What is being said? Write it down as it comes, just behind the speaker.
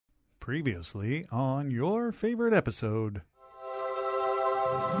Previously on your favorite episode.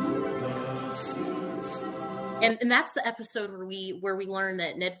 And that's the episode where we learn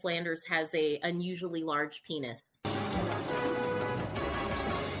that Ned Flanders has a unusually large penis.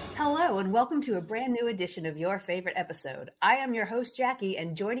 Hello, and welcome to a brand new edition of Your Favorite Episode. I am your host, Jackie,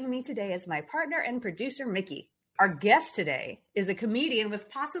 and joining me today is my partner and producer, Mickey. Our guest today is a comedian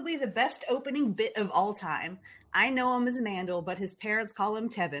with possibly the best opening bit of all time. I know him as Mandal, but his parents call him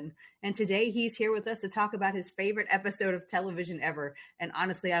Tevin. And today he's here with us to talk about his favorite episode of television ever. And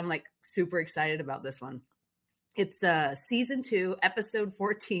honestly, I'm super excited about this one. It's season 2, episode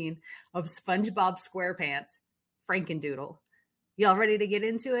 14 of SpongeBob SquarePants, Frankendoodle. Y'all ready to get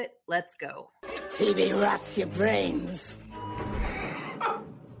into it? Let's go. TV rots your brains.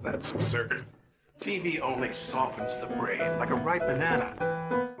 That's absurd. TV only softens the brain like a ripe banana.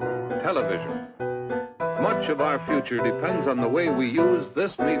 Television. Much of our future depends on the way we use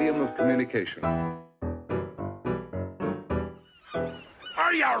this medium of communication. Are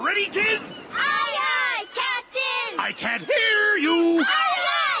you ready, kids? Aye, aye, Captain! I can't hear you! Aye,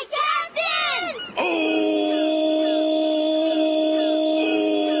 aye, Captain! Oh!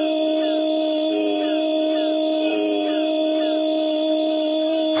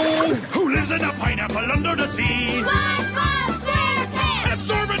 Who lives in a pineapple under the sea? SpongeBob SquarePants!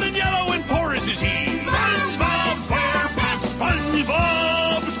 Absorbent and yellow and porous is he. SpongeBob SquarePants!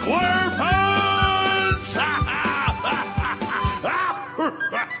 SpongeBob SquarePants!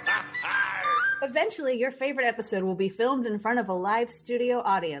 Eventually, your favorite episode will be filmed in front of a live studio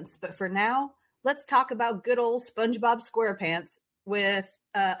audience. But for now, let's talk about good old SpongeBob SquarePants with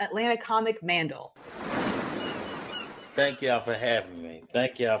Atlanta comic Mandal. Thank y'all for having me.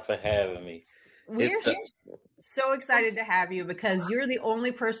 We're so excited to have you because you're the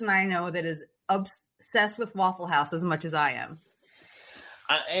only person I know that is obsessed with Waffle House as much as I am.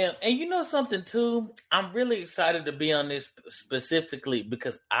 I am. And you know something, too? I'm really excited to be on this specifically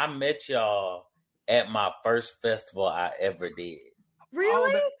because I met y'all at my first festival I ever did.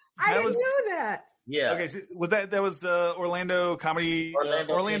 Really? that I didn't was- know that. Yeah. Okay, so that was Orlando Comedy,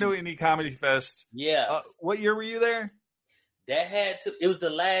 Orlando Indie Comedy Fest. Yeah. What year were you there? It was the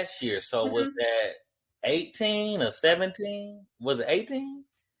last year. So was that 18 or 17? Was it 18?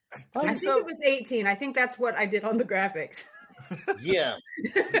 I think it was 18. I think that's what I did on the graphics. Yeah.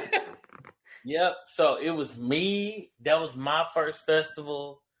 Yep. So it was me. That was my first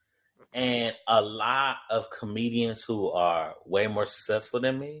festival. And a lot of comedians who are way more successful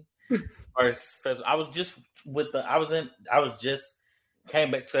than me. First festival. I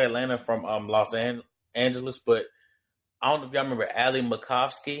came back to Atlanta from Los Angeles, but I don't know if y'all remember Allie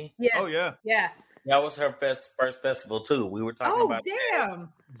Macofsky. Yes. Oh, yeah. Yeah. That was her first festival too. We were talking about damn.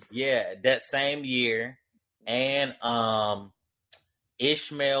 that. Yeah, that same year. And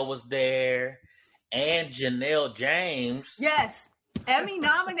Ishmael was there. And Janelle James. Yes.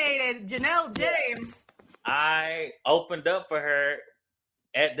 Emmy-nominated Janelle James. I opened up for her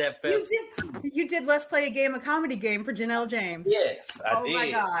at that festival. You did Let's Play a Game, a comedy game for Janelle James. Yes, I did. Oh, my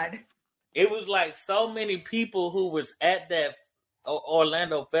God. It was like so many people who was at that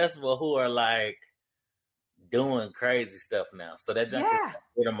Orlando festival who are like doing crazy stuff now. So that just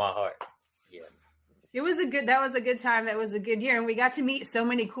is in my heart. Yeah. That was a good time. That was a good year. And we got to meet so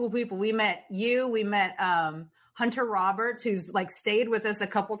many cool people. We met you. We met Hunter Roberts, who's stayed with us a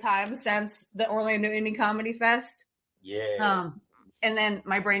couple times since the Orlando Indie Comedy Fest. Yeah. And then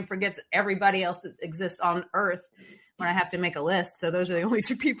my brain forgets everybody else that exists on Earth when I have to make a list. So those are the only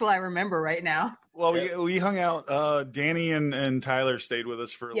two people I remember right now. Well, we hung out. Danny and Tyler stayed with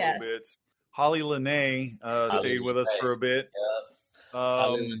us for a little bit. Holly Lene stayed with us for a bit.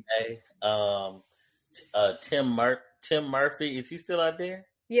 Holly Lene. Tim Murphy, is he still out there?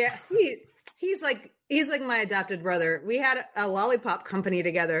 Yeah, he's like my adopted brother. We had a lollipop company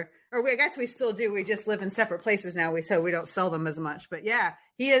together, or I guess we still do. We just live in separate places now. We don't sell them as much. But yeah,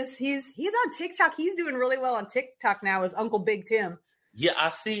 he's on TikTok. He's doing really well on TikTok now as Uncle Big Tim. Yeah, I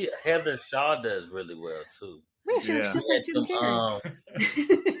see Heather Shaw does really well too. Man, she looks just like Jim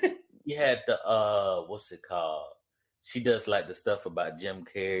Carrey. You had the what's it called? She does like the stuff about Jim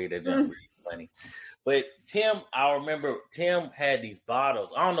Carrey that's really funny. But Tim, I remember Tim had these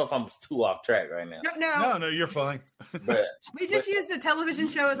bottles. I don't know if I'm too off track right now. No, you're fine. But we just used the television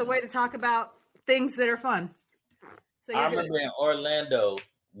show as a way to talk about things that are fun. So I remember in Orlando,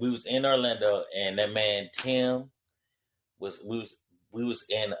 we was in Orlando, and that man Tim we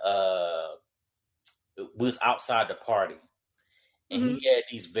was outside the party, and he had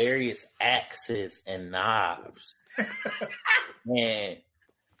these various axes and knives, and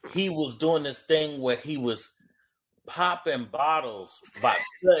he was doing this thing where he was popping bottles by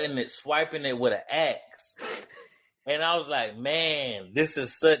cutting it, swiping it with an axe. And I was like, man, this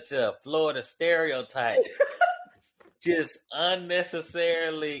is such a Florida stereotype. Just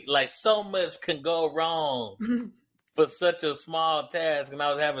unnecessarily, like so much can go wrong for such a small task. And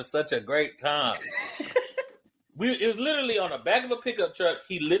I was having such a great time. It was literally on the back of a pickup truck.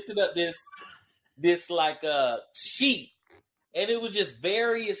 He lifted up this like sheet, and it was just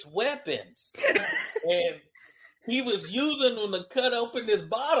various weapons. And he was using them to cut open his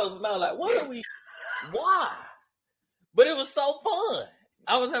bottles. And I was like, why? But it was so fun.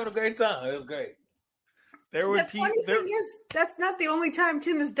 I was having a great time. It was great. The funny thing is, that's not the only time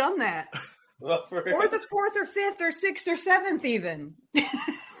Tim has done that. Or the 4th or 5th or 6th or 7th even.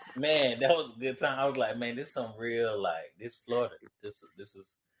 Man, that was a good time. I was like, man, this is some real, like, this Florida. This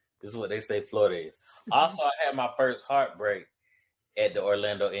is what they say Florida is. Also, I had my first heartbreak at the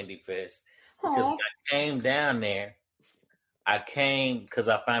Orlando Indie Fest. Because when I came down there, I came because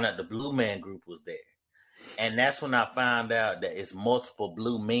I found out the Blue Man Group was there. And that's when I found out that it's multiple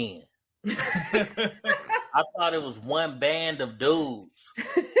blue men. I thought it was one band of dudes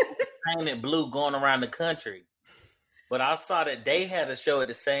painted blue going around the country. But I saw that they had a show at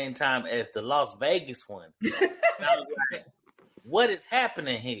the same time as the Las Vegas one. And I was like, what is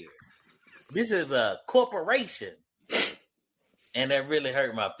happening here? This is a corporation. And that really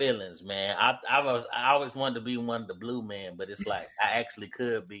hurt my feelings, man. I always wanted to be one of the blue men, but it's like I actually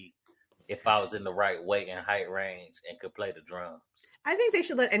could be if I was in the right weight and height range and could play the drums. I think they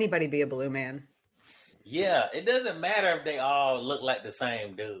should let anybody be a blue man. Yeah, it doesn't matter if they all look like the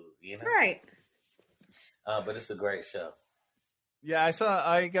same dude, you know? Right. But it's a great show. Yeah,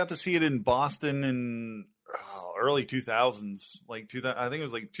 I got to see it in Boston in early 2000s. I think it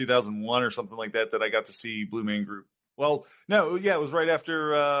was like 2001 or something like that I got to see Blue Man Group. Well, no, yeah, it was right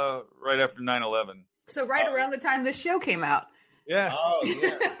after 9/11. So around the time this show came out. Yeah. Oh,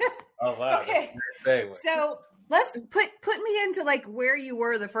 yeah. Oh, wow. Okay. So let's put me into like where you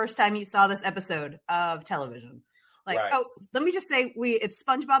were the first time you saw this episode of television. Like, right. Let me just say it's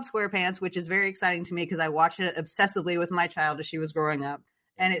SpongeBob SquarePants, which is very exciting to me because I watched it obsessively with my child as she was growing up.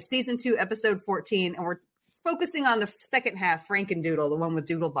 And it's season 2, episode 14, and we're focusing on the second half, Frankendoodle, the one with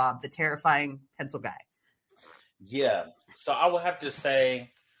Doodle Bob, the terrifying pencil guy. Yeah. So I would have to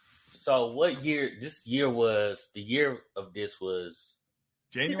say, so what year? This year was the year of this was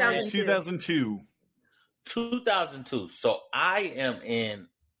January 2002. 2002. So I am in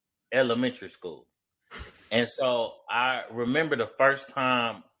elementary school. And so I remember the first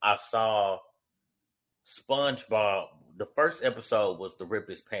time I saw SpongeBob, the first episode was the Rip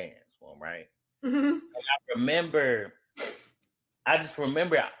His Pants one, right? Mm-hmm. And I just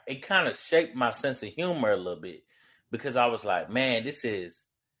remember it kind of shaped my sense of humor a little bit because I was like, man, this is,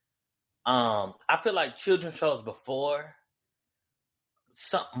 I feel like children's shows before,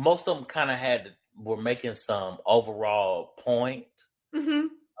 most of them kind of were making some overall point. Mm-hmm.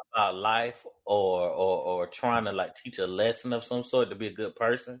 About life or trying to like teach a lesson of some sort to be a good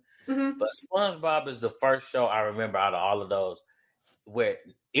person. Mm-hmm. But SpongeBob is the first show I remember out of all of those where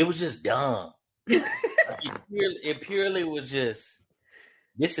it was just dumb. It purely was just,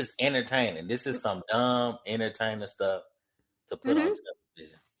 this is entertaining. This is some dumb entertaining stuff to put on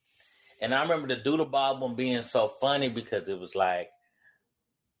television. And I remember the Doodle Bob one being so funny because it was like,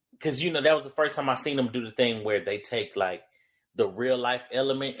 because that was the first time I seen them do the thing where they take like the real life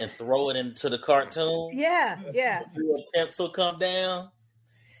element and throw it into the cartoon. Yeah. The pencil come down.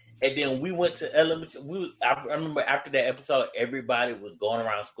 And then we went to elementary. I remember after that episode, everybody was going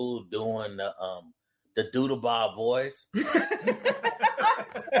around school doing the Doodle Bob voice.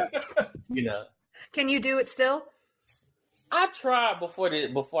 Can you do it still? I tried before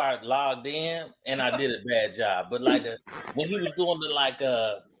I logged in, and I did a bad job. But like when he was doing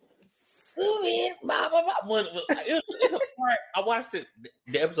it's a part. I watched the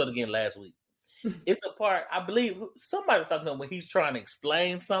episode again last week. It's a part, I believe somebody was talking about when he's trying to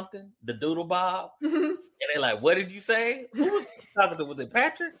explain something, the Doodle Bob, and they're like, what did you say? Who was he talking to? Was it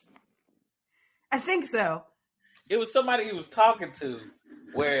Patrick? I think so. It was somebody he was talking to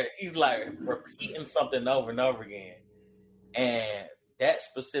where he's like repeating something over and over again. And that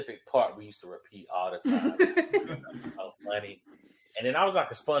specific part we used to repeat all the time. So funny. And then I was like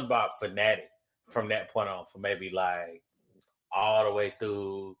a SpongeBob fanatic from that point on for maybe like all the way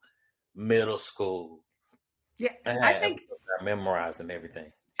through middle school. Yeah, I think I memorized and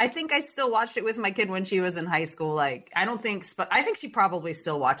everything. I think I still watched it with my kid when she was in high school. Like, I think she probably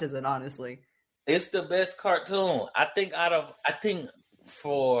still watches it, honestly. It's the best cartoon. I think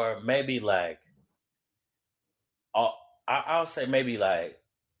for maybe like, I'll say maybe like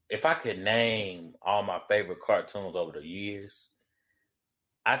if I could name all my favorite cartoons over the years,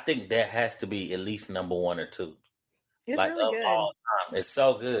 I think that has to be at least number 1 or 2. It's like really of good. all time. It's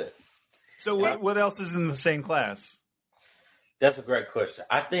so good. So what else is in the same class? That's a great question.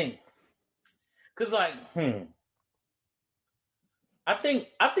 I think, cause like, I think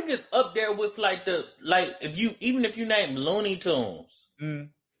it's up there with if you name Looney Tunes,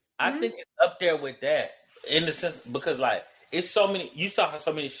 I think it's up there with that in the sense because like it's so many. You saw how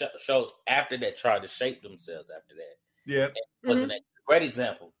so many shows after that tried to shape themselves after that. Yeah, wasn't a great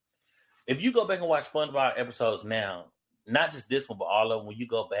example. If you go back and watch SpongeBob episodes now, not just this one but all of them, when you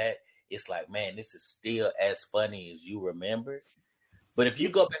go back, it's like, man, this is still as funny as you remember. But if you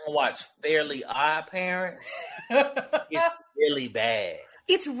go back and watch Fairly Odd Parents, it's really bad.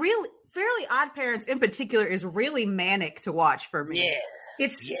 It's really Fairly Odd Parents in particular is really manic to watch for me. Yeah.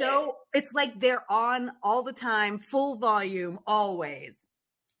 It's like they're on all the time, full volume, always.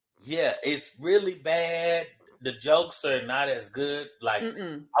 Yeah, it's really bad. The jokes are not as good. Like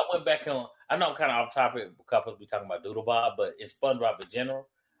I went back on. I know I'm kind of off topic because we talking about Doodle Bob, but in SpongeBob in general,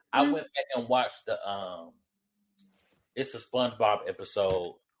 I went back and watched the. It's a SpongeBob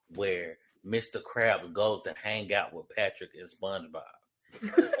episode where Mr. Krabs goes to hang out with Patrick and SpongeBob,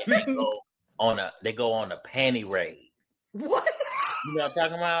 and they go on a panty raid. What? You know what I'm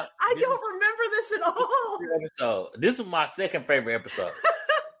talking about? I don't remember this at all. So this was my second favorite episode.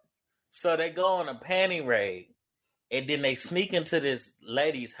 So they go on a panty raid, and then they sneak into this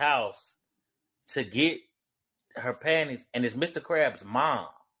lady's house to get her panties, and it's Mr. Krabs' mom.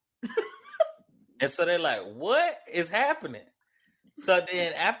 And so they're like, "What is happening?" So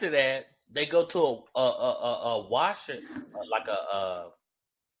then after that, they go to a washer, like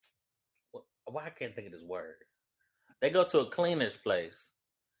why I can't think of this word. They go to a cleaner's place.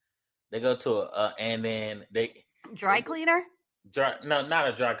 They go to and then they dry cleaner. No, not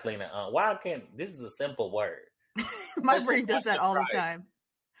a dry cleaner. Why I can't? This is a simple word. My brain does that all the time.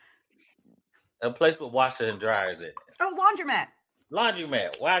 A place with washers and dryers in it. Oh, laundromat.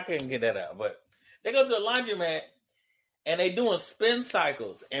 Laundromat. Why I couldn't get that out? But they go to the laundromat and they doing spin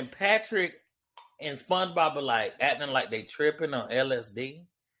cycles, and Patrick and SpongeBob are like acting like they tripping on LSD.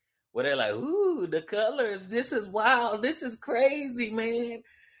 Where they're like, "Ooh, the colors! This is wild! This is crazy, man!"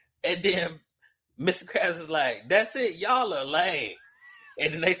 And then Mr. Krabs is like, "That's it, y'all are lame."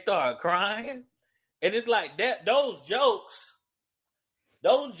 And then they start crying, and it's like that. Those jokes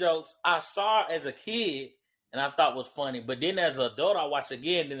I saw as a kid and I thought was funny, but then as an adult I watch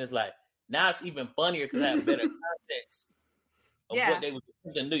again, then it's like now it's even funnier because I have better context of what they was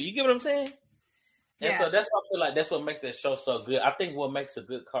attempting to do. You get what I'm saying? And so that's what I feel like that's what makes that show so good. I think what makes a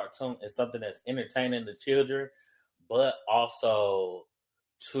good cartoon is something that's entertaining to children, but also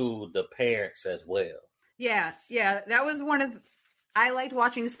to the parents as well. Yeah. That was one of. I liked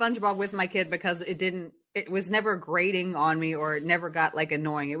watching SpongeBob with my kid because it was never grating on me or it never got like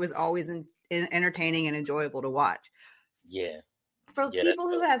annoying. It was always entertaining and enjoyable to watch. Yeah. For people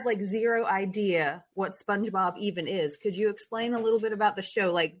who have like zero idea what SpongeBob even is, could you explain a little bit about the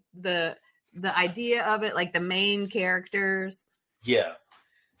show, like the idea of it, like the main characters? Yeah.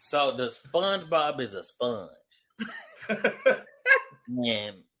 So the SpongeBob is a sponge.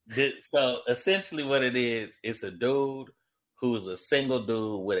 And so essentially what it is, it's a dude who's a single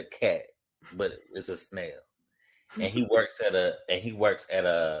dude with a cat, but it's a snail. And he works at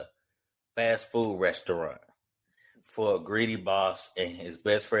a fast food restaurant for a greedy boss, and his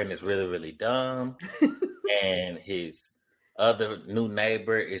best friend is really, really dumb. And his other new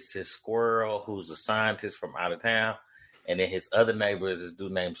neighbor is this squirrel who's a scientist from out of town. And then his other neighbor is this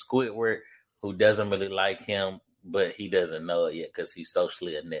dude named Squidward who doesn't really like him, but he doesn't know it yet because he's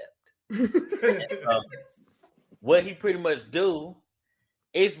socially inept. What he pretty much do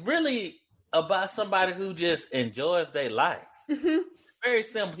is really about somebody who just enjoys their life. Very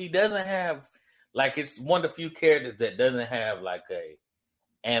simple. He doesn't have, like, it's one of the few characters that doesn't have like a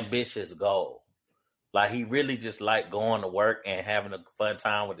ambitious goal. Like, he really just like going to work and having a fun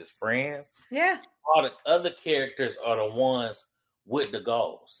time with his friends. Yeah. All the other characters are the ones with the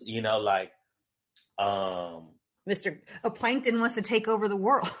goals. You know, like Mr. Plankton wants to take over the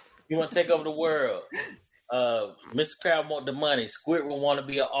world. He want to take over the world. Mr. Krabs want the money. Squidward want to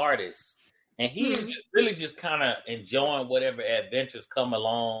be an artist. And he is just really just kind of enjoying whatever adventures come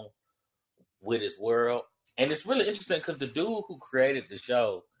along with his world. And it's really interesting because the dude who created the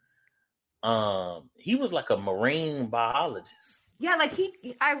show, he was like a marine biologist. Yeah, like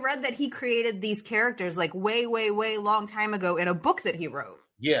I read that he created these characters like way, way, way long time ago in a book that he wrote.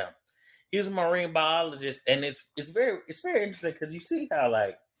 Yeah, he was a marine biologist, and it's very interesting because you see how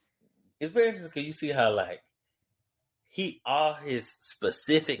all his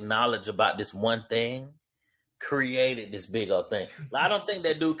specific knowledge about this one thing created this big old thing. Like, I don't think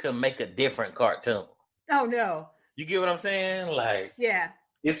that dude can make a different cartoon. Oh no. You get what I'm saying? Like, Yeah.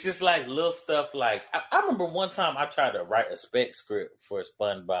 it's just like little stuff. Like, I remember one time I tried to write a spec script for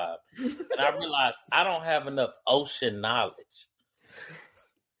SpongeBob, and I realized I don't have enough ocean knowledge.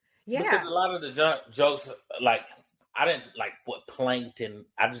 Yeah. Because a lot of the jokes, like, I didn't like what plankton.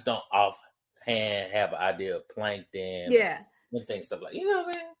 I just don't offhand have an idea of plankton. Yeah. And things, stuff like, you know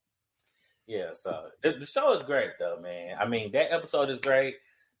what I mean? Yeah, so the show is great, though, man. I mean, that episode is great.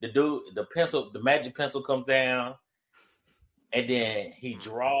 The magic pencil comes down, and then he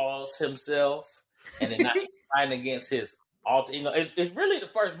draws himself, and then now he's fighting against his alter ego. It's really the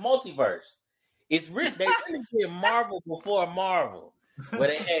first multiverse. They really did Marvel before Marvel, where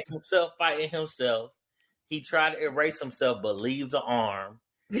they had himself fighting himself. He tried to erase himself, but leaves an arm.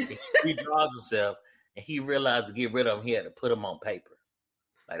 He draws himself, and he realized to get rid of him, he had to put him on paper.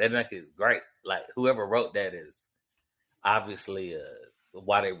 Like, that is great. Like, whoever wrote that is obviously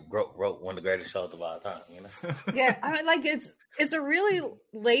why they wrote one of the greatest shows of all time, you know? Yeah, I mean, like, it's a really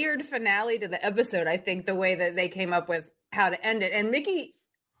layered finale to the episode, I think, the way that they came up with how to end it. And Mickey,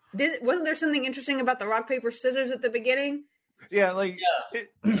 wasn't there something interesting about the rock, paper, scissors at the beginning? Yeah, like,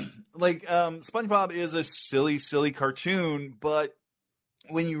 SpongeBob is a silly, silly cartoon, but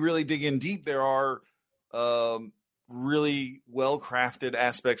when you really dig in deep, there are really well-crafted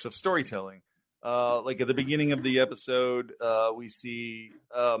aspects of storytelling. Like at the beginning of the episode, we see,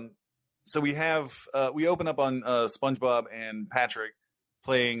 we open up on SpongeBob and Patrick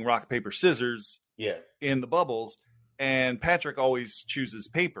playing rock, paper, scissors in the bubbles, and Patrick always chooses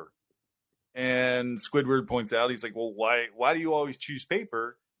paper. And Squidward points out, he's like, well, why do you always choose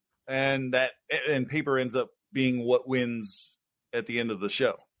paper? And paper ends up being what wins at the end of the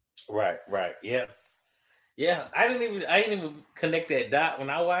show. Right. Yeah. Yeah. I didn't even connect that dot when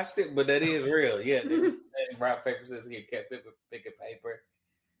I watched it, but that is real. Yeah. They were rock, paper, scissors, he kept picking paper,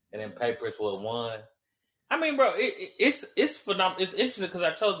 and then paper is what won. I mean, bro, it's phenomenal. It's interesting because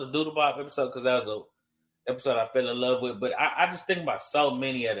I chose the Doodle Bob episode because that was a episode I fell in love with, but I just think about so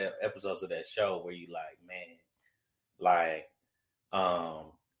many of the episodes of that show where you like, man, like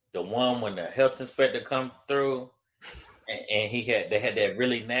the one when the health inspector come through and they had that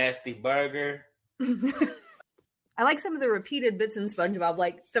really nasty burger. I like some of the repeated bits in SpongeBob,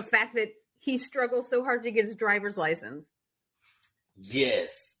 like the fact that he struggles so hard to get his driver's license.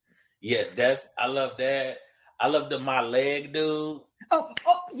 Yes, I love that. I love the my leg dude. Oh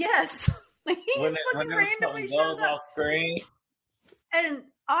yes. Like he just fucking randomly shows up. Off screen. And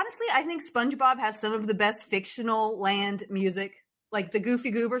honestly, I think SpongeBob has some of the best fictional land music, like the Goofy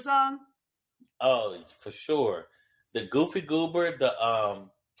Goober song. Oh, for sure. The Goofy Goober, the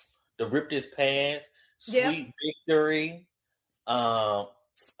Ripped His Pants, Sweet Victory, the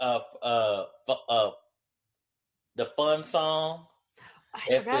fun song.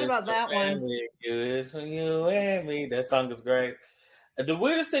 I forgot about that one. You and me. That song is great. The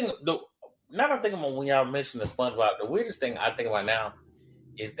weirdest thing, now that I'm thinking about when y'all mentioned the SpongeBob, the weirdest thing I think about now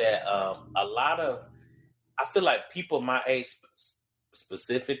is that a lot of, I feel like people my age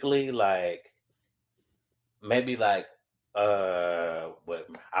specifically, like maybe like but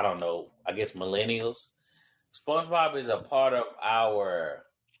I don't know, I guess millennials, SpongeBob is a part of our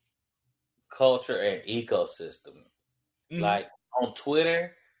culture and ecosystem. Mm-hmm. Like on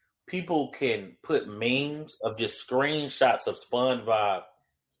Twitter, people can put memes of just screenshots of SpongeBob,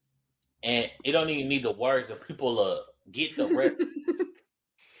 and it don't even need the words, and people get the reference.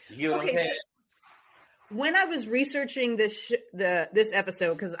 You get what I'm saying? When I was researching this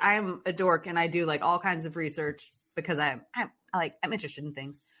episode, because I am a dork and I do like all kinds of research because I'm interested in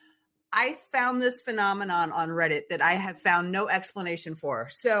things. I found this phenomenon on Reddit that I have found no explanation for.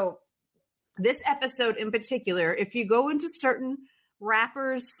 So this episode in particular, if you go into certain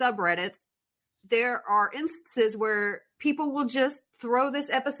rappers subreddits, there are instances where people will just throw this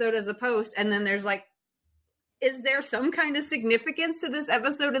episode as a post, and then there's like, is there some kind of significance to this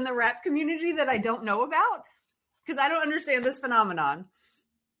episode in the rap community that I don't know about? Because I don't understand this phenomenon.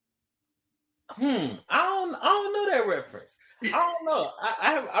 I don't know that reference. I don't know.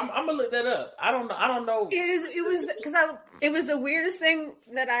 I'm gonna look that up. I don't know. It was the weirdest thing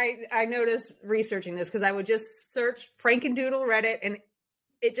that I noticed researching this, because I would just search Frankendoodle Reddit and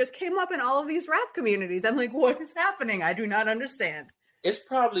it just came up in all of these rap communities. I'm like, what is happening? I do not understand. It's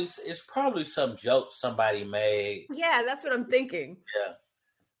probably some joke somebody made. Yeah, that's what I'm thinking.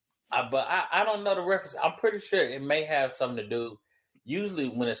 Yeah, but I don't know the reference. I'm pretty sure it may have something to do. Usually,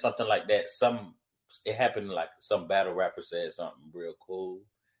 when it's something like that, it happened like some battle rapper said something real cool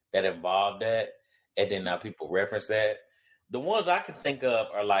that involved that, and then now people reference that. The ones I can think of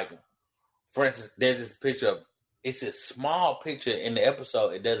are like, for instance, there's this picture of, it's a small picture in the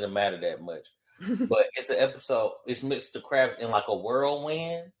episode. It doesn't matter that much. But it's an episode, it's Mr. Krabs in like a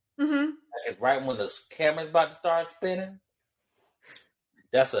whirlwind. Mm-hmm. Like it's right when the camera's about to start spinning.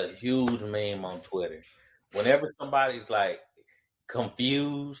 That's a huge meme on Twitter. Whenever somebody's like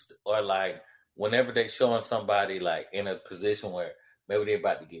confused or like whenever they're showing somebody like in a position where maybe they're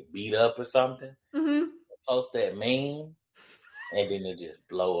about to get beat up or something, post that meme and then it just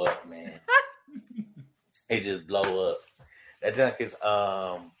blow up, man. It just blow up. That junk is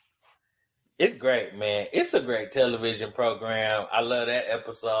it's great, man. It's a great television program. I love that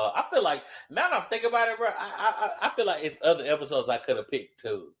episode. I feel like now that I'm thinking about it, bro, I feel like it's other episodes I could have picked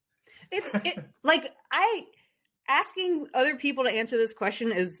too. Asking other people to answer this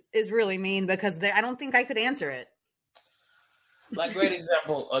question is really mean because I don't think I could answer it. Like, great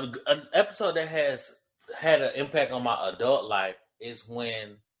example, an episode that has had an impact on my adult life is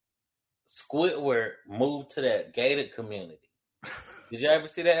when Squidward moved to that gated community. Did you ever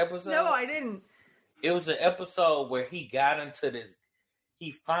see that episode? No, I didn't. It was an episode where he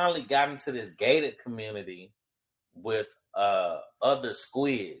finally got into this gated community with other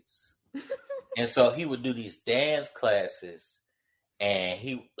squids. And so he would do these dance classes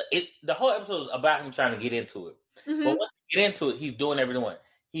and the whole episode was about him trying to get into it. Mm-hmm. But once he get into it, he's doing everything.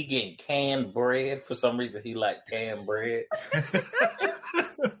 He getting canned bread. For some reason, he liked canned bread.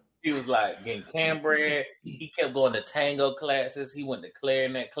 He was like getting canned bread. He kept going to tango classes. He went to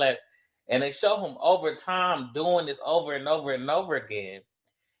clarinet class. And they show him over time doing this over and over and over again.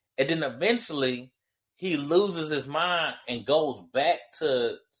 And then eventually he loses his mind and goes back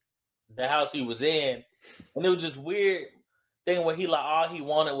to the house he was in. And it was this weird thing where all he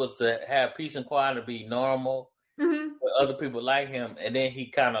wanted was to have peace and quiet and be normal with other people like him. And then he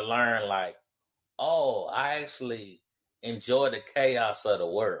kind of learned like, oh, I actually enjoy the chaos of the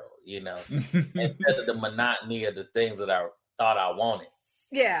world, instead of the monotony of the things that I thought I wanted.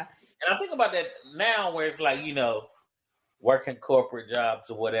 Yeah. And I think about that now where it's like, working corporate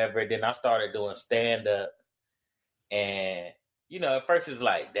jobs or whatever. And then I started doing stand-up. And, at first it's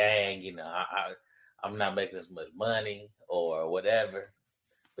like, dang, I'm not making as much money or whatever.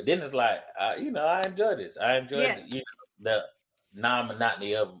 But then it's like, I enjoy this. I enjoy the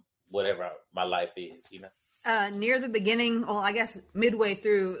non-monotony of whatever my life is, Near the beginning, well, I guess midway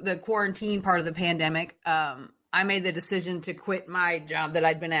through the quarantine part of the pandemic, I made the decision to quit my job that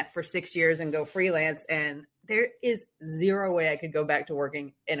I'd been at for 6 years and go freelance. And there is zero way I could go back to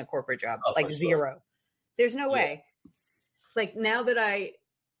working in a corporate job. Zero. There's no way. Like now that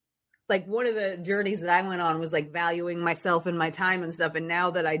one of the journeys that I went on was like valuing myself and my time and stuff. And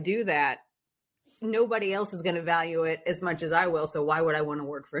now that I do that, nobody else is going to value it as much as I will. So why would I want to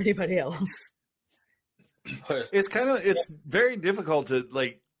work for anybody else? It's very difficult to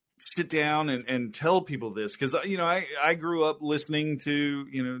like sit down and tell people this because I grew up listening to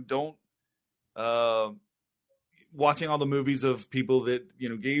watching all the movies of people that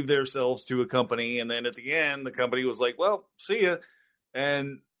gave themselves to a company, and then at the end the company was like, well, see ya.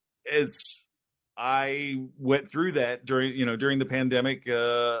 And I went through that during the pandemic,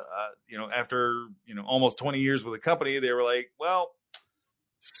 after almost 20 years with a company. They were like, well,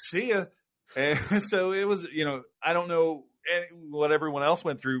 see ya. And so it was, I don't know what everyone else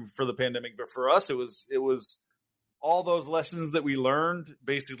went through for the pandemic, but for us, it was all those lessons that we learned,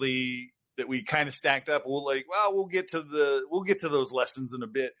 basically, that we kind of stacked up. We'll get to those lessons in a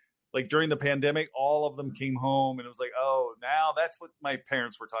bit. Like during the pandemic, all of them came home, and it was like, oh, now that's what my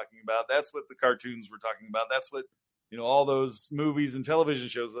parents were talking about. That's what the cartoons were talking about. That's what all those movies and television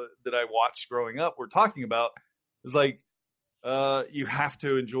shows that I watched growing up were talking about. It's like you have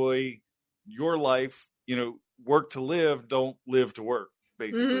to enjoy your life, work to live, don't live to work,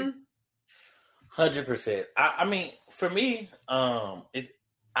 basically. 100%. I mean, for me, I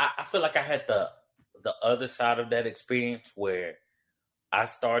feel like I had the other side of that experience where I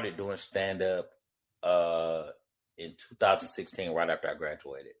started doing stand-up in 2016, right after I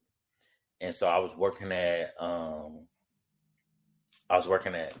graduated. And so I was working at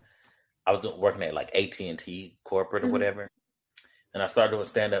like AT&T corporate or whatever. And I started doing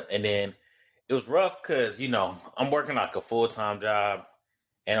stand-up, and then it was rough because, I'm working like a full-time job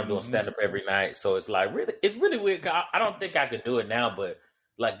and I'm doing stand-up every night. So it's like, it's really weird. I don't think I could do it now, but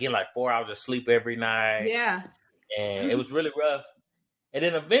like getting like 4 hours of sleep every night. Yeah. And it was really rough. And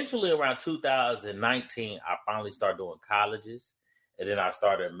then eventually around 2019, I finally started doing colleges. And then I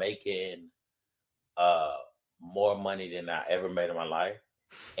started making more money than I ever made in my life.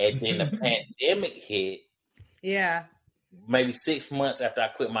 And then the pandemic hit. Yeah. Maybe 6 months after I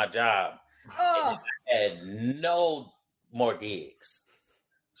quit my job. Oh. And I had no more gigs.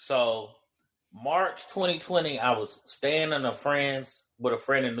 So March 2020, I was staying with a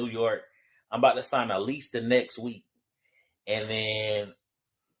friend in New York. I'm about to sign a lease the next week. And then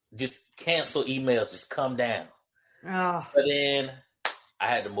just cancel emails, just come down. Oh. So then I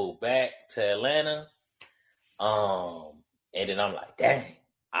had to move back to Atlanta. And then I'm like, dang,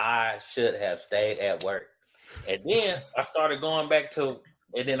 I should have stayed at work. And then I started going back to,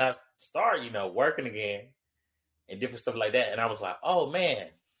 and then I started, working again and different stuff like that. And I was like, oh man,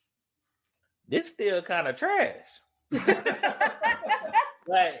 this still kind of trash.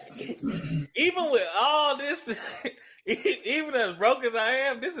 Like, even with all this, even as broke as I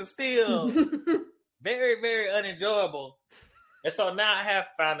am, this is still very, very unenjoyable. And so now I have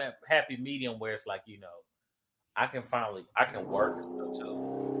found that happy medium where it's like, I can work and stuff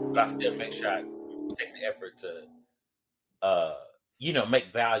too, but I still make sure I take the effort to,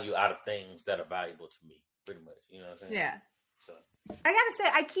 make value out of things that are valuable to me, pretty much. You know what I'm saying? Yeah. So I gotta say,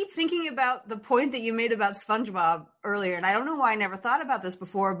 I keep thinking about the point that you made about SpongeBob earlier, and I don't know why I never thought about this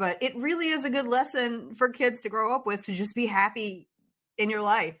before, but it really is a good lesson for kids to grow up with, to just be happy in your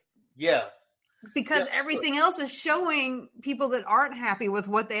life. Yeah. Because everything else is showing people that aren't happy with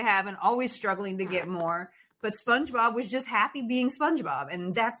what they have and always struggling to get more. But SpongeBob was just happy being SpongeBob.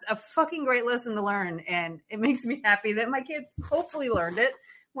 And that's a fucking great lesson to learn. And it makes me happy that my kid hopefully learned it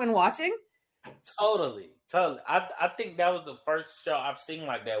when watching. Totally. I think that was the first show I've seen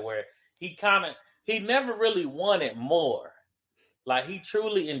like that where he never really wanted more. Like, he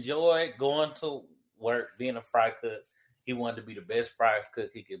truly enjoyed going to work, being a fry cook. He wanted to be the best fry cook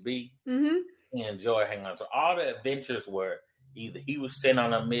he could be. Mm-hmm. He enjoyed hanging on. So all the adventures were either he was sent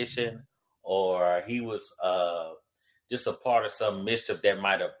on a mission or he was just a part of some mischief that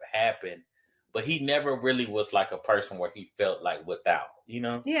might have happened. But he never really was like a person where he felt like without,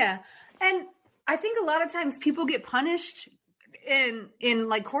 Yeah. And I think a lot of times people get punished in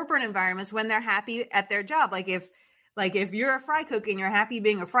like corporate environments when they're happy at their job. Like if you're a fry cook and you're happy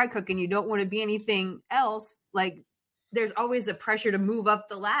being a fry cook and you don't want to be anything else, like there's always a pressure to move up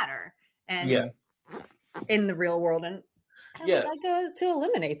the ladder. And in the real world, and I would like to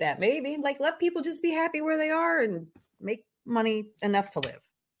eliminate that. Maybe like let people just be happy where they are and make money enough to live.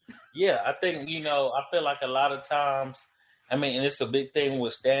 Yeah, I think I feel like a lot of times. I mean, and it's a big thing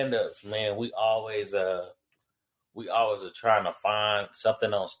with stand-ups, man. We always are trying to find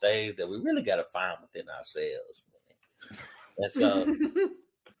something on stage that we really got to find within ourselves, man. And so.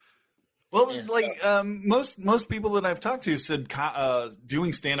 Well, most people that I've talked to said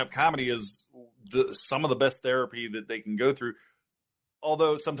doing stand-up comedy is some of the best therapy that they can go through.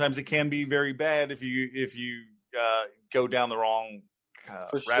 Although sometimes it can be very bad if you go down the wrong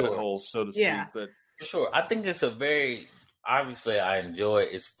rabbit hole, so to speak. But for sure, I think it's obviously I enjoy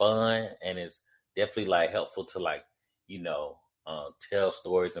it. It's fun and it's definitely like helpful to tell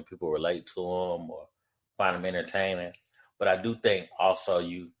stories and people relate to them or find them entertaining. But I do think also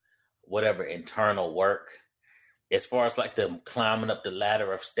whatever internal work, as far as like them climbing up the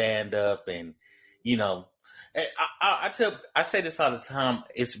ladder of stand up and, I say this all the time.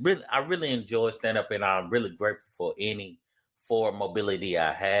 I really enjoy stand up and I'm really grateful for any forward mobility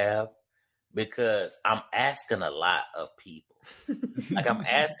I have because I'm asking a lot of people. Like I'm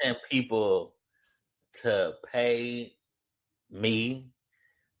asking people to pay me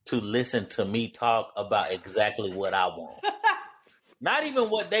to listen to me talk about exactly what I want. Not even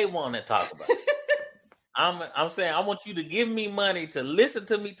what they want to talk about. I'm saying I want you to give me money to listen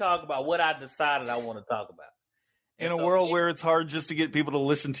to me talk about what I decided I want to talk about. In a world where it's hard just to get people to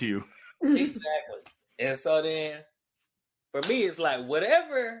listen to you. Exactly. And so then, for me, it's like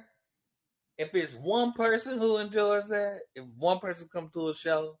whatever. If it's one person who enjoys that, if one person comes to a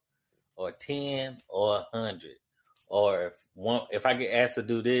show, or 10 or 100, or if I get asked to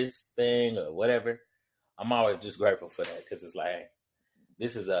do this thing or whatever, I'm always just grateful for that because it's like, hey,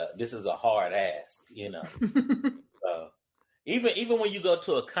 this is a hard ask, So even when you go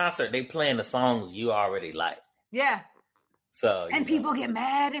to a concert, they playing the songs you already like. Yeah. So and people get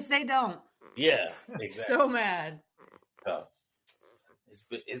mad if they don't. Yeah, exactly. So mad. So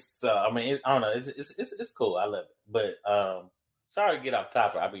it's I don't know. It's cool. I love it. But sorry to get off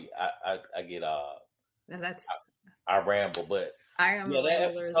topic. I get No, that's I ramble, but I am that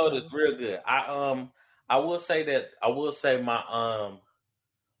episode is real good. I will say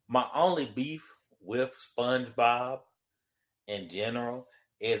my only beef with SpongeBob in general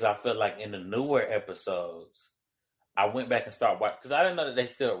is I feel like in the newer episodes, I went back and started watching because I didn't know that they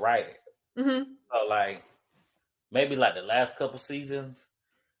still write it. Mm-hmm. So like maybe like the last couple seasons,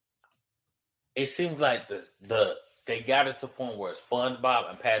 it seems like they got it to the point where SpongeBob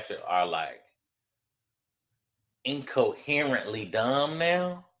and Patrick are like incoherently dumb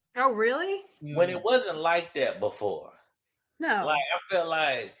now. Oh, really? When it wasn't like that before. No. Like I feel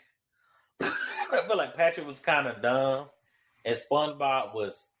like Patrick was kind of dumb, and SpongeBob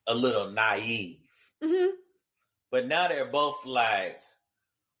was a little naive. Mm-hmm. But now they're both like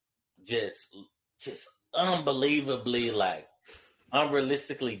just unbelievably like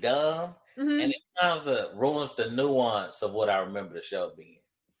unrealistically dumb, Mm-hmm. and it kind of ruins the nuance of what I remember the show being.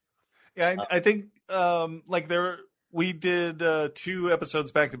 Yeah, I think we did 2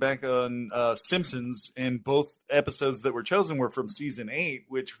 episodes back to back on Simpsons, and both episodes that were chosen were from season 8,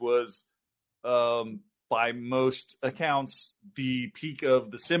 which was by most accounts the peak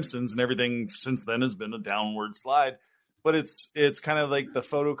of the Simpsons, and everything since then has been a downward slide. But it's kind of like the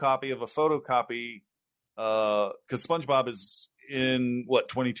photocopy of a photocopy, because SpongeBob is in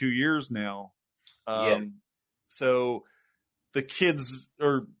 22 years now. So the kids,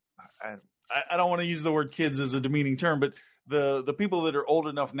 or I don't want to use the word kids as a demeaning term, but the people that are old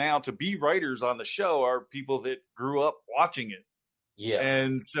enough now to be writers on the show are people that grew up watching it. Yeah.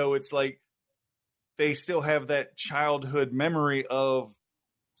 And so it's like they still have that childhood memory of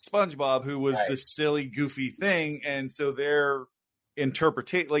SpongeBob, who was this silly, goofy thing. And so they're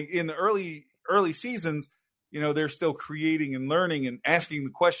interpreting, like in the early seasons, they're still creating and learning and asking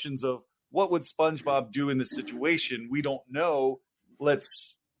the questions of what would SpongeBob do in this situation? We don't know.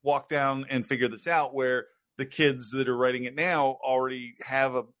 Let's walk down and figure this out, where the kids that are writing it now already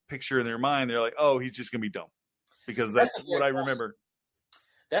have a picture in their mind. They're like, oh, he's just going to be dumb, because that's what I remember.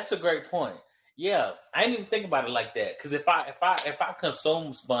 That's a great point. Yeah, I didn't even think about it like that, because if I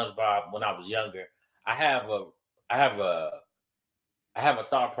consumed SpongeBob when I was younger, I have a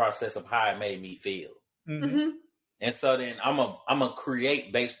thought process of how it made me feel. Mm-hmm. And so then I'm a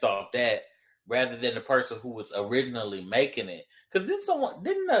create based off that, rather than the person who was originally making it. Because didn't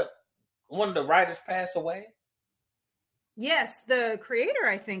one of the writers pass away? Yes, the creator,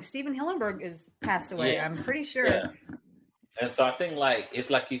 I think, Steven Hillenburg, is passed away. Yeah. I'm pretty sure. Yeah. And so I think it's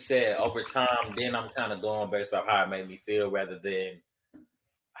like you said, over time, then I'm kind of going based off how it made me feel, rather than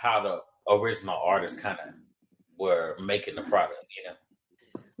how the original artists kind of were making the product.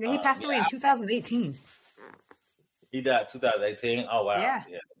 Yeah, he passed away in 2018. He died 2018. Oh wow.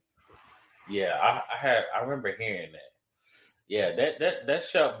 Yeah. I remember hearing that. Yeah, that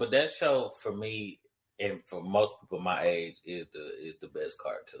show, but that show for me and for most people my age is the best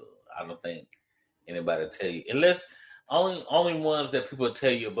cartoon. I don't think anybody will tell you, unless only ones that people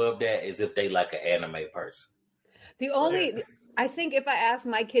tell you above that is if they like an anime person. I think if I asked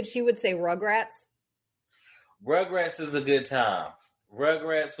my kid, she would say Rugrats. Rugrats is a good time.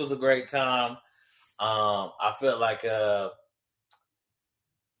 Rugrats was a great time. I felt like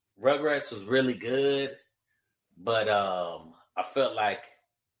Rugrats was really good, but I felt like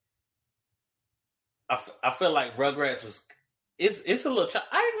Rugrats was it's a little.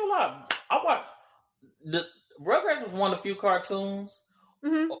 I ain't gonna lie. I watched the Rugrats was one of the few cartoons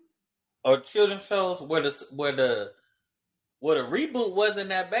or children's shows where the reboot wasn't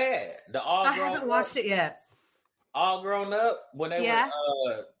that bad. I haven't watched it yet. All Grown Up, when they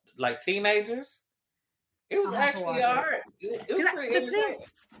were like teenagers. It was actually all right. It was pretty entertaining.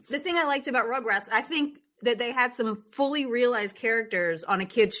 The thing I liked about Rugrats, I think that they had some fully realized characters on a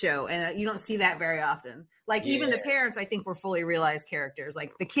kid's show, and you don't see that very often. Like even the parents, I think, were fully realized characters.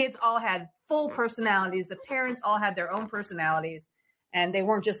 Like the kids all had full personalities. The parents all had their own personalities, and they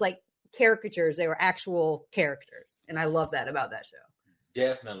weren't just like caricatures. They were actual characters, and I love that about that show.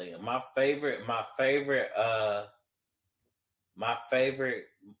 Definitely. My favorite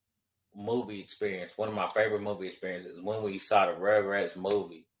movie experience, one of my favorite movie experiences, is when we saw the Rugrats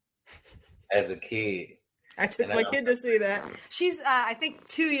movie as a kid. I took my kid to see that. She's, I think,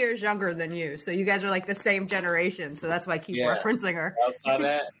 2 years younger than you, so you guys are like the same generation. So that's why I keep referencing her. I saw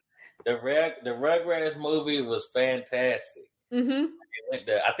that. The Rugrats movie was fantastic. Mm-hmm.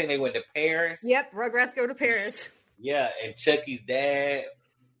 I think they went to Paris. Yep, Rugrats go to Paris. Yeah, and Chucky's dad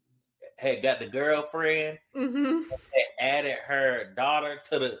had got the girlfriend. Mm-hmm. And added her daughter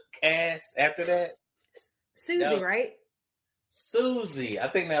to the cast after that. Susie, right? Susie, I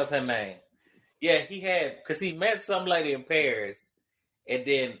think that was her name. Yeah, because he met some lady in Paris, and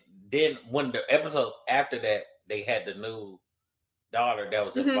then when the episode after that, they had the new daughter that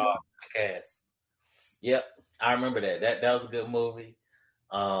was involved in the cast. Yep, I remember that. That was a good movie.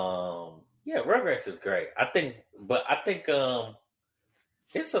 Rugrats is great. I think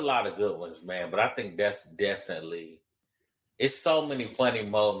it's a lot of good ones, man. But I think that's definitely, it's so many funny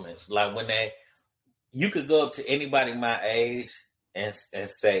moments. Like when you could go up to anybody my age and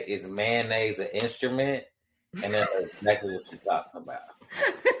say, is mayonnaise an instrument? And that's exactly what you're talking about.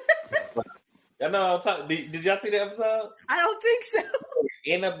 I know what I'm talking. Did y'all see the episode? I don't think so.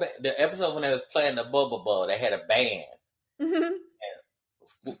 In the episode when they was playing the Bubble Bowl, they had a band. Mm-hmm.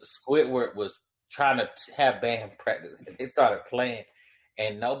 Squidward was trying to have band practice. They started playing,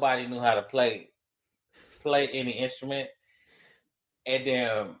 and nobody knew how to play any instrument. And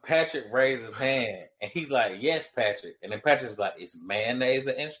then Patrick raised his hand, and he's like, "Yes, Patrick." And then Patrick's like, "Is mayonnaise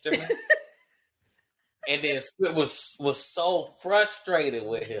an instrument?" And then Squid was so frustrated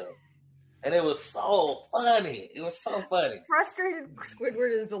with him, and it was so funny. It was so funny. Frustrated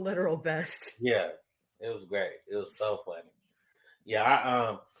Squidward is the literal best. Yeah, it was great. It was so funny.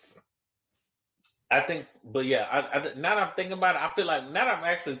 Yeah, I think, but yeah, I now that I'm thinking about it, I feel like now that I'm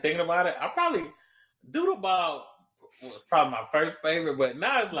actually thinking about it, I probably Doodleball was probably my first favorite, but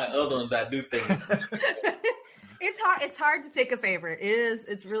now it's like other ones I do think. It's hard to pick a favorite.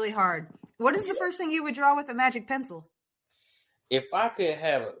 It's really hard. What is the first thing you would draw with a magic pencil? If I could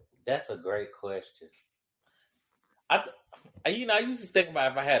have that's a great question. I used to think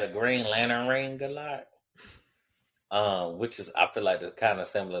about if I had a Green Lantern ring a lot, which is I feel like the kind of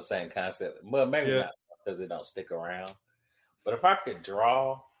similar same concept. Well, maybe not because it don't stick around. But if I could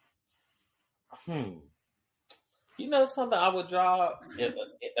draw, you know something I would draw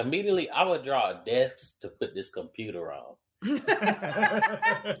immediately. I would draw a desk to put this computer on.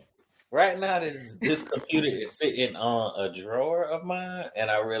 Right now, this computer is sitting on a drawer of mine, and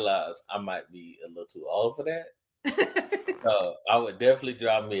I realize I might be a little too old for that. So I would definitely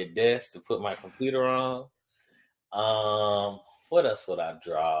draw me a desk to put my computer on. What else would I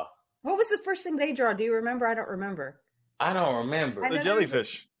draw? What was the first thing they draw? Do you remember? I don't remember. I don't remember. The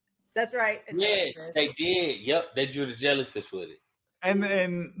jellyfish. That's right. Yes, they did. Yep, they drew the jellyfish with it.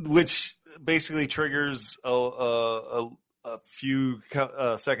 And which basically triggers a few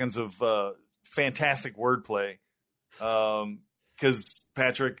seconds of fantastic wordplay, because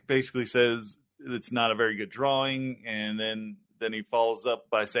Patrick basically says it's not a very good drawing, and then he follows up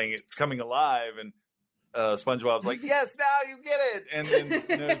by saying it's coming alive, and SpongeBob's like, "Yes, now you get it," and then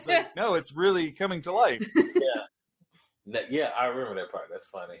it's like, "No, it's really coming to life." Yeah, I remember that part. That's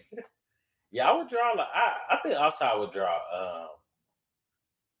funny. Yeah, I would draw. I think also I would draw.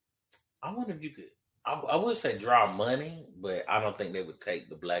 I wonder if you could. I would say draw money, but I don't think they would take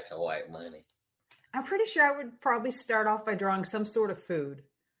the black and white money. I'm pretty sure I would probably start off by drawing some sort of food.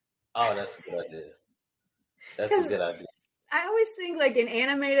 Oh, that's a good idea. That's a good idea. I always think like in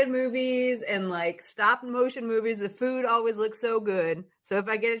animated movies and like stop motion movies, the food always looks so good. So if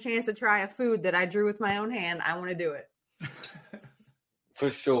I get a chance to try a food that I drew with my own hand, I want to do it.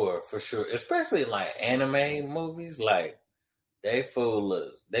 For sure. Especially in like anime movies, like they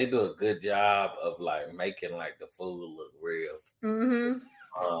do a good job of like making like the food look real. Mm-hmm.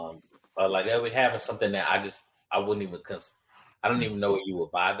 Or like they would having something that I wouldn't even I don't even know where you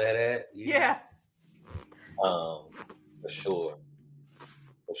would buy that at. Yeah. For sure.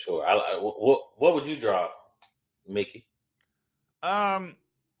 What would you draw, Mickey? I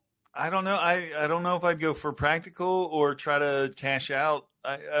don't know. I don't know if I'd go for practical or try to cash out.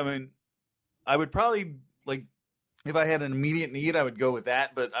 I mean, I would probably like if I had an immediate need, I would go with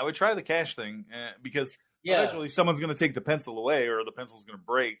that. But I would try the cash thing because eventually someone's going to take the pencil away or the pencil's going to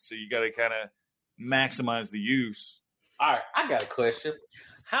break. So you got to kind of maximize the use. All right, I got a question.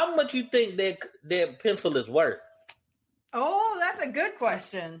 How much you think that pencil is worth? Oh, that's a good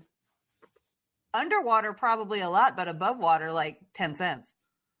question. Underwater, probably a lot, but above water, like 10 cents.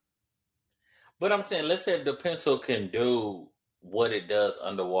 But I'm saying, let's say if the pencil can do what it does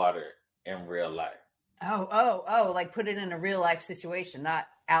underwater in real life. Oh, like put it in a real life situation, not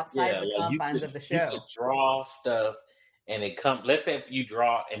outside the confines of the show. You could draw stuff and it comes, let's say if you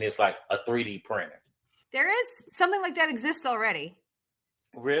draw and it's like a 3D printer. There is something like that exists already.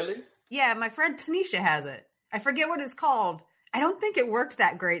 Really? Yeah, my friend Tanisha has it. I forget what it's called. I don't think it worked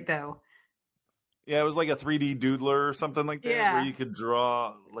that great though. Yeah, it was like a 3D doodler or something like that, where you could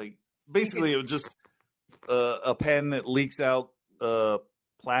draw like basically it was just a pen that leaks out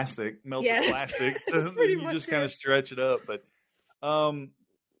plastic, melted plastic, so you just kind of stretch it up. But I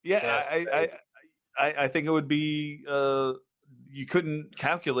think it would be you couldn't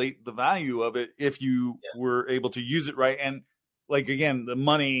calculate the value of it if you were able to use it right. And like again, the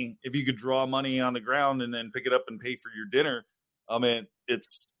money, if you could draw money on the ground and then pick it up and pay for your dinner, I mean,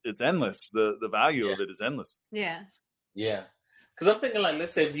 it's endless. The value of it is endless. Yeah. Yeah. Because I'm thinking like,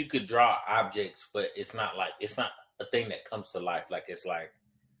 let's say if you could draw objects, but it's not a thing that comes to life. Like it's like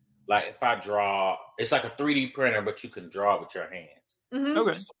if I draw, it's like a 3D printer, but you can draw with your hands. Mm-hmm.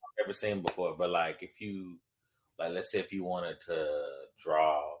 Okay. I've never seen before. But like if you, like let's say if you wanted to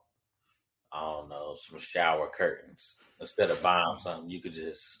draw, I don't know, some shower curtains, instead of buying something, you could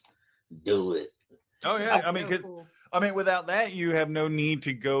just do it. Oh yeah, That's so cool. without that, you have no need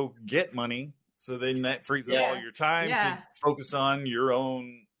to go get money. So then that frees up all your time to focus on your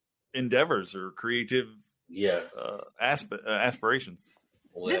own endeavors or creative aspirations.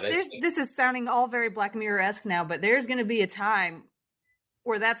 Well, This is sounding all very Black Mirror-esque now, but there's going to be a time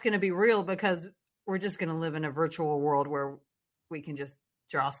where that's going to be real because we're just going to live in a virtual world where we can just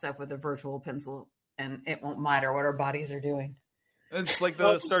draw stuff with a virtual pencil and it won't matter what our bodies are doing. It's like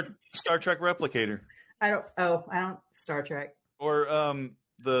the Star Trek replicator. I don't Star Trek. Or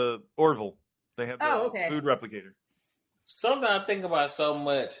the Orville. They have the food replicator. Something I think about so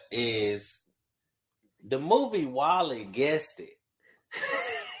much is the movie WALL-E guessed it.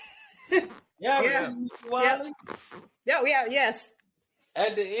 WALL-E? Yes.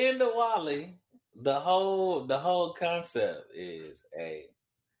 At the end of WALL-E, the whole concept is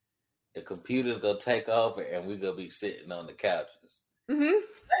the computer's gonna take over and we're gonna be sitting on the couches. Mm-hmm.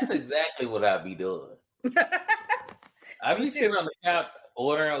 That's exactly what I be doing. I be sitting on the couch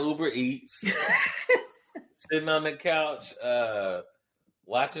ordering Uber Eats, sitting on the couch,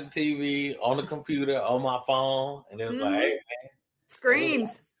 watching TV on the computer on my phone, and it's like, hey, man, screens.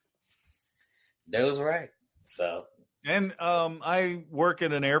 That was right. So, and I work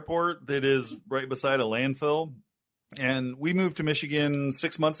at an airport that is right beside a landfill, and we moved to Michigan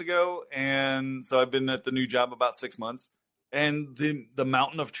 6 months ago, and so I've been at the new job about 6 months. And the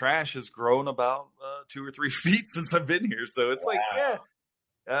mountain of trash has grown about 2 or 3 feet since I've been here. So it's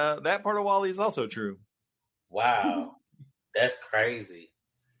that part of WALL-E is also true. Wow. That's crazy.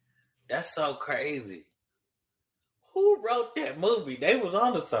 That's so crazy. Who wrote that movie? They was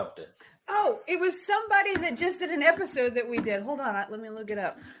onto something. Oh, it was somebody that just did an episode that we did. Hold on. Let me look it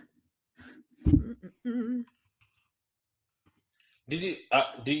up. Did you,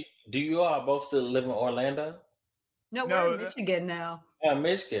 do you all both still live in Orlando? No, we're in Michigan now. Oh,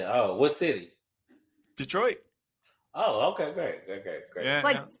 Michigan. Oh, what city? Detroit. Oh, okay, great.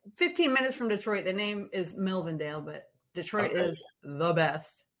 Yeah, 15 minutes from Detroit. The name is Melvindale, but Detroit is the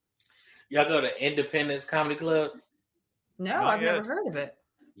best. Y'all go to Independence Comedy Club? No, I've never heard of it.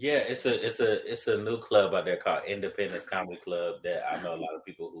 Yeah, it's a new club out there called Independence Comedy Club that I know a lot of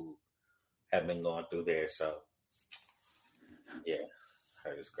people who have been going through there. So, yeah.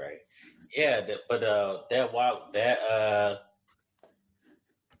 Heard it's great. Yeah,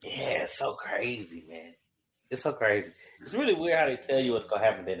 it's so crazy, man. It's so crazy. It's really weird how they tell you what's gonna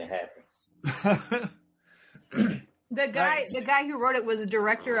happen, then it happens. The guy who wrote it was a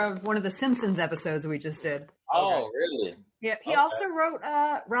director of one of the Simpsons episodes we just did. Oh, really? Yeah. He also wrote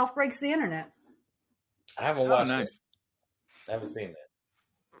Ralph Breaks the Internet. I haven't watched it. I haven't seen that.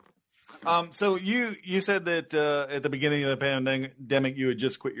 So you said that at the beginning of the pandemic you had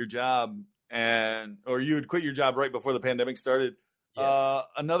just quit your job or you had quit your job right before the pandemic started. Yeah.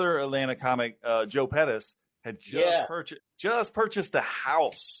 Another Atlanta comic, Joe Pettis, had just purchased a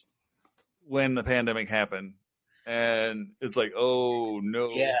house when the pandemic happened, and it's like, oh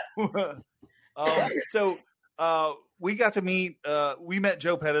no. Yeah. So we got to meet. We met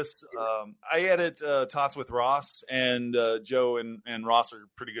Joe Pettis. I edit Tots with Ross, and Joe and Ross are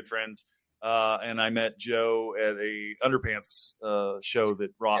pretty good friends. And I met Joe at a Underpants show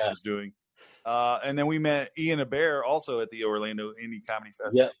that Ross was doing. And then we met Ian Hebert also at the Orlando Indie Comedy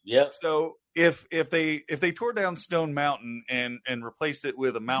Festival. Yep. So if they tore down Stone Mountain and replaced it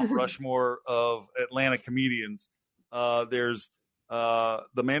with a Mount Rushmore of Atlanta comedians, there's The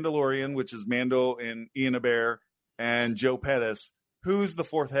Mandalorian, which is Mando and Ian Hebert and Joe Pettis. Who's the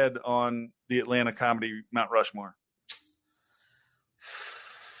fourth head on the Atlanta comedy Mount Rushmore?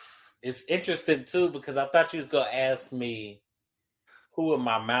 It's interesting too because I thought you was gonna ask me who would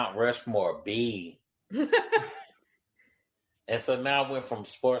my Mount Rushmore be, and so now I went from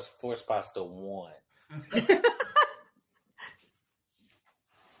four spots to one.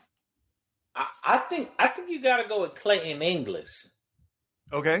 I think you got to go with Clayton English.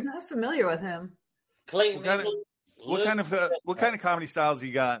 Okay, I'm not familiar with him. Clayton English. What kind of comedy styles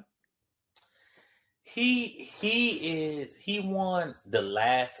he got? He won the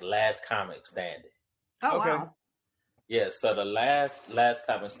last comic standing. Oh, okay. Wow. Yeah, so the last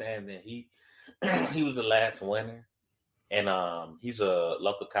comic standing, he was the last winner. And he's a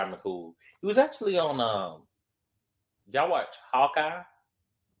local comic who he was actually on y'all watch Hawkeye?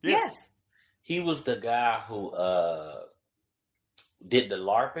 Yes. He was the guy who did the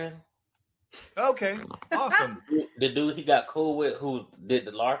LARPing. Okay, awesome. The dude he got cool with who did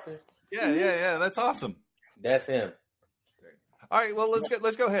the LARPing. Yeah. That's awesome. That's him. All right, well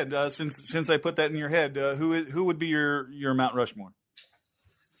let's go ahead. Since I put that in your head, who would be your Mount Rushmore?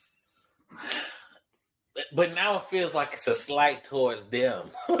 but now it feels like it's a slight towards them.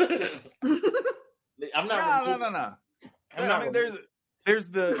 I'm not. No. I mean, there's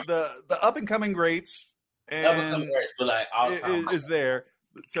the up and coming greats, and but like all time is there.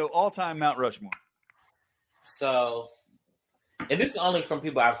 So all time Mount Rushmore. So, and this is only from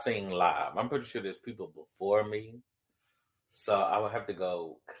people I've seen live. I'm pretty sure there's people before me. So I would have to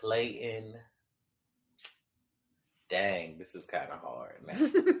go Clayton. Dang, this is kind of hard now.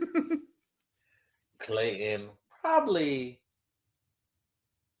 Clayton, probably.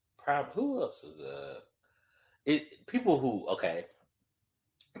 Who else is people who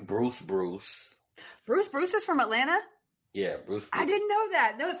Bruce. Bruce is from Atlanta? Yeah, Bruce. I didn't know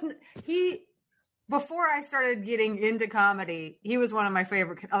that. Before I started getting into comedy, he was one of my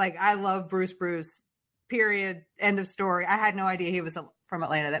favorite. Like, I love Bruce. Period. End of story. I had no idea he was from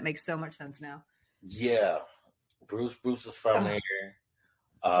Atlanta. That makes so much sense now. Yeah, Bruce is from there.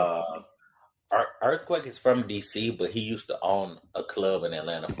 Earthquake is from DC, but he used to own a club in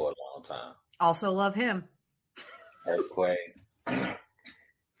Atlanta for a long time. Also love him. Earthquake.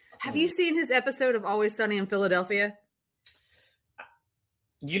 Have you seen his episode of Always Sunny in Philadelphia?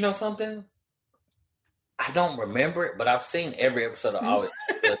 You know something? I don't remember it, but I've seen every episode of Always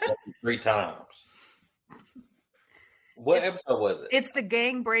Sunny in Philadelphia 3 times. What episode was it? It's The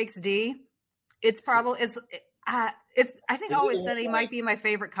Gang Breaks D. It's probably I think Always Sunny might be my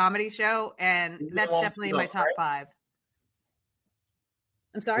favorite comedy show, and that's definitely in my top 5.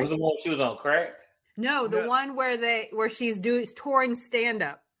 I'm sorry? Was the one she was on crack? No, the one where she's touring stand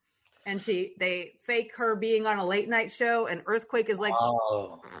up, and they fake her being on a late night show, and Earthquake is like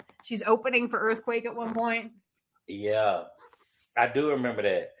she's opening for Earthquake at one point. Yeah, I do remember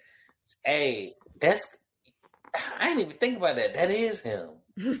that. Hey, I didn't even think about that. That is him.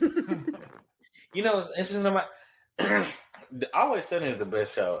 You know, it's interesting about Always Sunny is the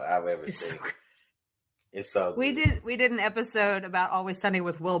best show I've ever seen. It's so good. We did an episode about Always Sunny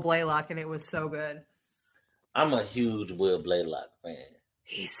with Will Blaylock, and it was so good. I'm a huge Will Blaylock fan.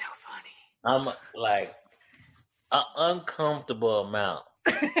 He's so funny. I'm like an uncomfortable amount.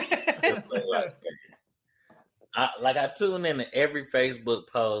 I tune into every Facebook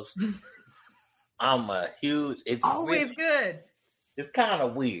post. I'm a huge. It's always really good. It's kind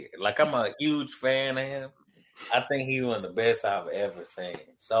of weird. Like, I'm a huge fan of him. I think he's one of the best I've ever seen.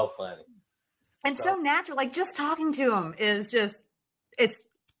 So funny. And so natural. Like, just talking to him is it's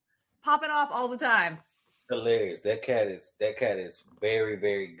popping off all the time. Hilarious. That cat is very,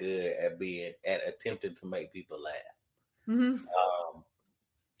 very good at attempting to make people laugh. Mm-hmm.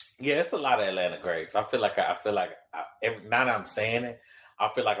 Yeah, it's a lot of Atlanta greats. I feel like now that I'm saying it, I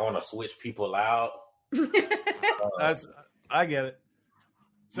feel like I want to switch people out. I get it.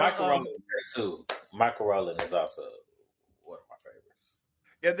 So, Michael Rowland is great too. Michael Rowland is also one of my favorites.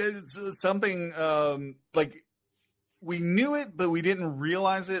 Yeah, there's something like we knew it, but we didn't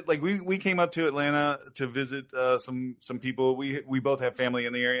realize it. Like we came up to Atlanta to visit some people. We both have family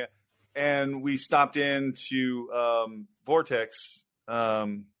in the area, and we stopped into Vortex.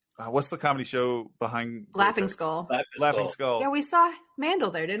 What's the comedy show behind Laughing Skull? Laughing Skull. Yeah, we saw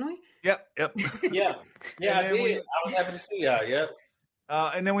Mandal there, didn't we? Yep. Yeah, I did. I was happy to see y'all. Yep.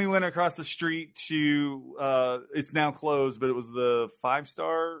 And then we went across the street to it's now closed, but it was the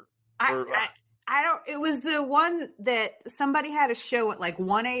 5-star. I don't. It was the one that somebody had a show at like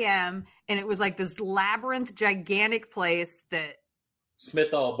 1 a.m. and it was like this labyrinth, gigantic place that.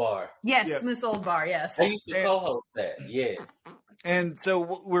 Smith Old Bar. Yes, yep. Smith Old Bar. Yes. I used to co-host that. Yeah. And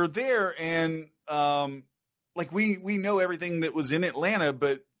so we're there, and like we know everything that was in Atlanta,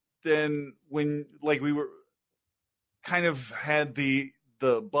 but then when like we were kind of had the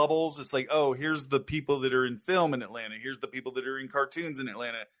bubbles, it's like, oh, here's the people that are in film in Atlanta, here's the people that are in cartoons in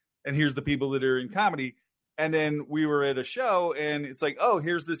Atlanta, and here's the people that are in comedy. And then we were at a show, and it's like, oh,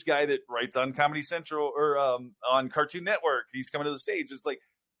 here's this guy that writes on Comedy Central or on Cartoon Network. He's coming to the stage. It's like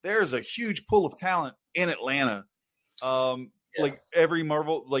there's a huge pool of talent in Atlanta. Yeah. Like every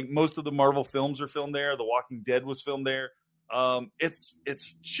Marvel, like most of the Marvel films are filmed there. The Walking Dead was filmed there.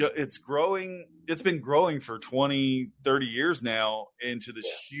 It's growing. It's been growing for 20, 30 years now into this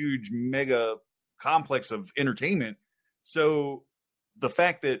huge mega complex of entertainment. So the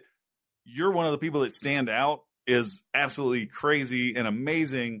fact that you're one of the people that stand out is absolutely crazy and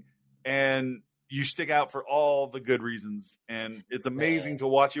amazing. And you stick out for all the good reasons. And it's amazing to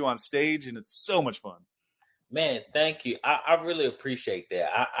watch you on stage, and it's so much fun. Man, thank you. I really appreciate that.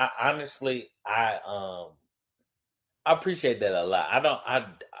 I honestly, I appreciate that a lot.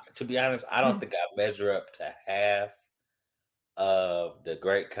 To be honest, I don't think I measure up to half of the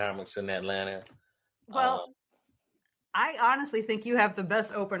great comics in Atlanta. Well, I honestly think you have the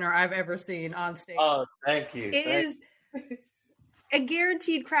best opener I've ever seen on stage. Oh, thank you. It is a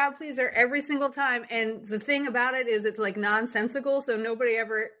guaranteed crowd pleaser every single time. And the thing about it is it's like nonsensical, so nobody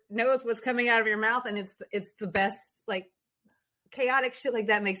ever knows what's coming out of your mouth, and it's the best. Like chaotic shit like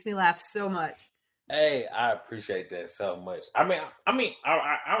that makes me laugh so much. Hey, I appreciate that so much. I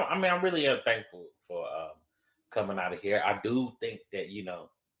really am thankful for coming out of here. I do think that,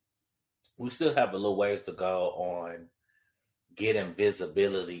 we still have a little ways to go on getting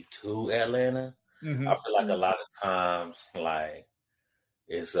visibility to Atlanta. Mm-hmm. I feel like a lot of times, like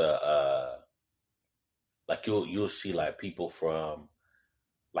it's like you'll see like people from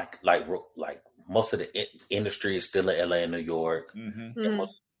like most of the industry is still in LA and New York. Mm-hmm. And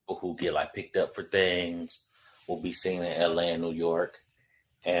most people who get like picked up for things will be seen in LA and New York.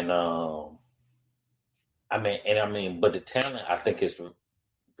 And but the talent I think is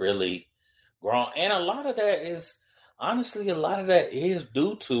really grown. And a lot of that is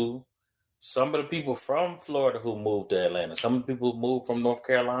due to some of the people from Florida who moved to Atlanta. Some of the people who moved from North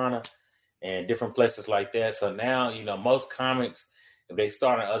Carolina and different places like that. So now, most comics, if they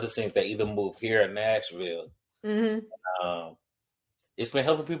start in other scenes, they either move here or Nashville. Mm-hmm. It's been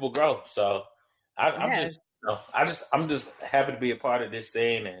helping people grow. So I'm just happy to be a part of this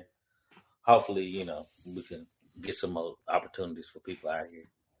scene, and hopefully, we can get some more opportunities for people out here.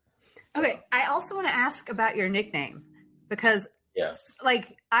 Okay, I also want to ask about your nickname because,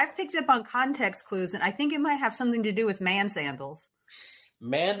 like, I've picked up on context clues, and I think it might have something to do with man sandals.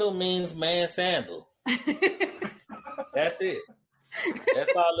 Mandal means man sandal. That's it.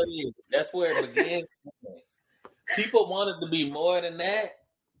 That's all it is. That's where it begins. People want it to be more than that,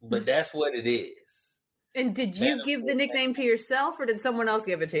 but that's what it is. And did you give the nickname to yourself, or did someone else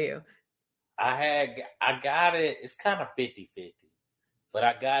give it to you? I got it. It's kind of 50-50, but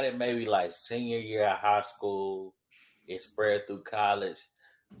I got it maybe like senior year of high school. It spread through college,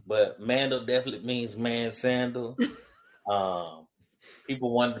 but Mandal definitely means man sandal.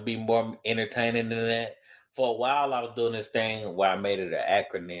 People wanted to be more entertaining than that. For a while, I was doing this thing where I made it an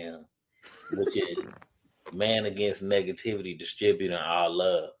acronym, which is Man Against Negativity, Distributing All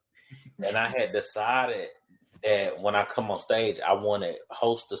Love. And I had decided that when I come on stage, I wanted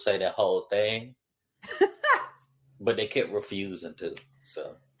hosts to say that whole thing, but they kept refusing to.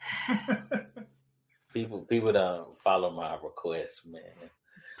 So people don't follow my requests, man.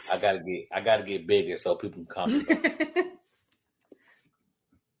 I gotta get bigger so people can come.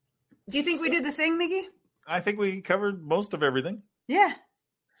 Do you think we did the thing, Mickey? I think we covered most of everything. Yeah.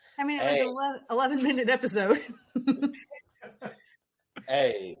 I mean, it was an 11-minute episode.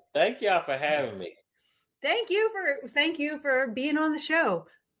 Hey, thank y'all for having me. Thank you for being on the show.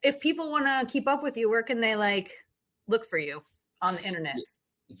 If people want to keep up with you, where can they look for you on the internet?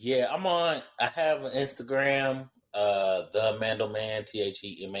 Yeah, I have an Instagram, the Mandalman,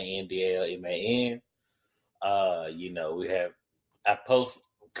 TheMandalman. I post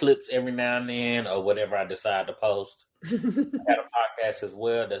clips every now and then or whatever I decide to post. I got a podcast as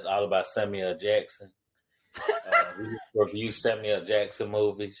well that's all about Samuel L. Jackson. We review Samuel L. Jackson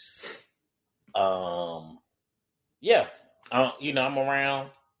movies. I'm around.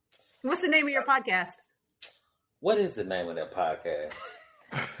 What's the name of your podcast? What is the name of that podcast?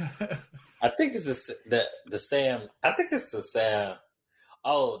 I think it's the Sam. I think it's the Sam.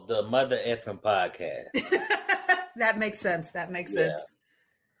 Oh, the Mother Effing Podcast. That makes sense. Sense.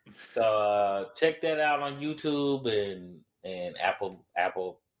 So check that out on YouTube and Apple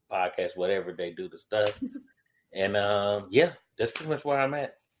Podcasts, whatever they do the stuff. And that's pretty much where I'm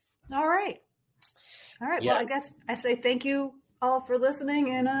at. All right. Yeah. Well, I guess I say thank you all for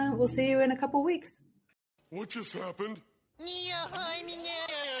listening, and we'll see you in a couple weeks. What just happened?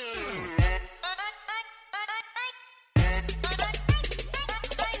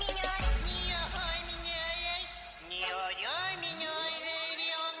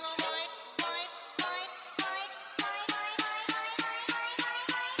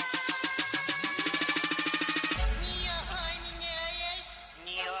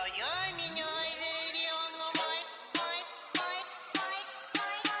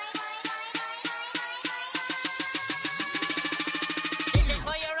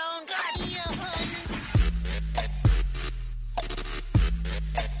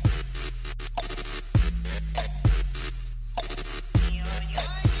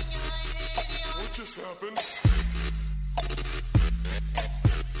 Happened.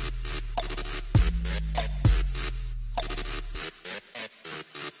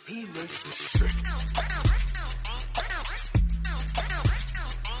 He makes me